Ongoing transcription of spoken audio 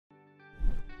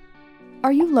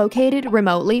Are you located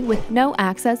remotely with no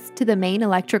access to the main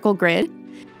electrical grid?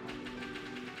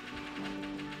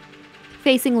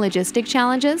 Facing logistic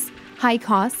challenges, high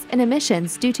costs, and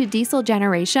emissions due to diesel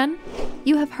generation?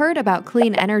 You have heard about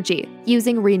clean energy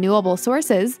using renewable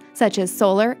sources such as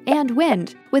solar and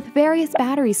wind with various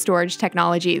battery storage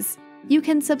technologies. You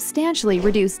can substantially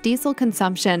reduce diesel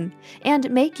consumption and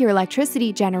make your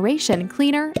electricity generation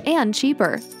cleaner and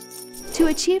cheaper. To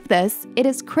achieve this, it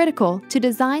is critical to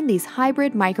design these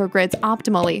hybrid microgrids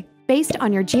optimally based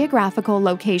on your geographical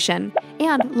location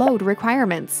and load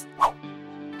requirements.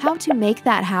 How to make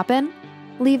that happen?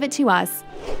 Leave it to us.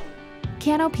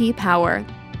 Canopy Power.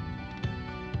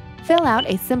 Fill out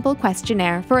a simple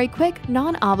questionnaire for a quick,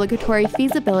 non-obligatory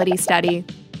feasibility study.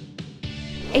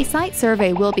 A site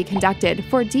survey will be conducted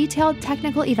for detailed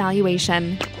technical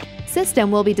evaluation.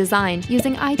 System will be designed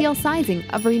using ideal sizing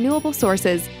of renewable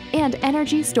sources and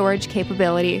energy storage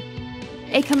capability.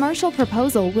 A commercial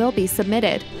proposal will be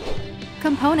submitted.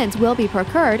 Components will be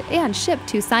procured and shipped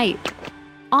to site.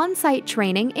 On-site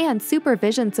training and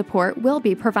supervision support will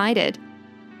be provided.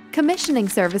 Commissioning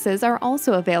services are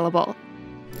also available.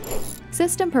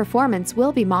 System performance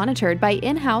will be monitored by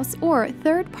in-house or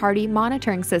third-party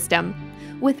monitoring system,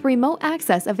 with remote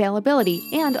access availability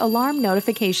and alarm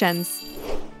notifications.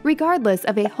 Regardless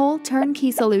of a whole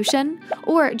turnkey solution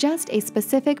or just a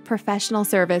specific professional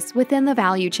service within the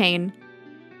value chain.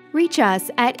 Reach us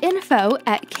at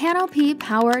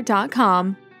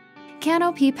info@canopypower.com.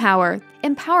 Canopy Power,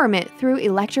 empowerment through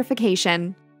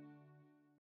electrification.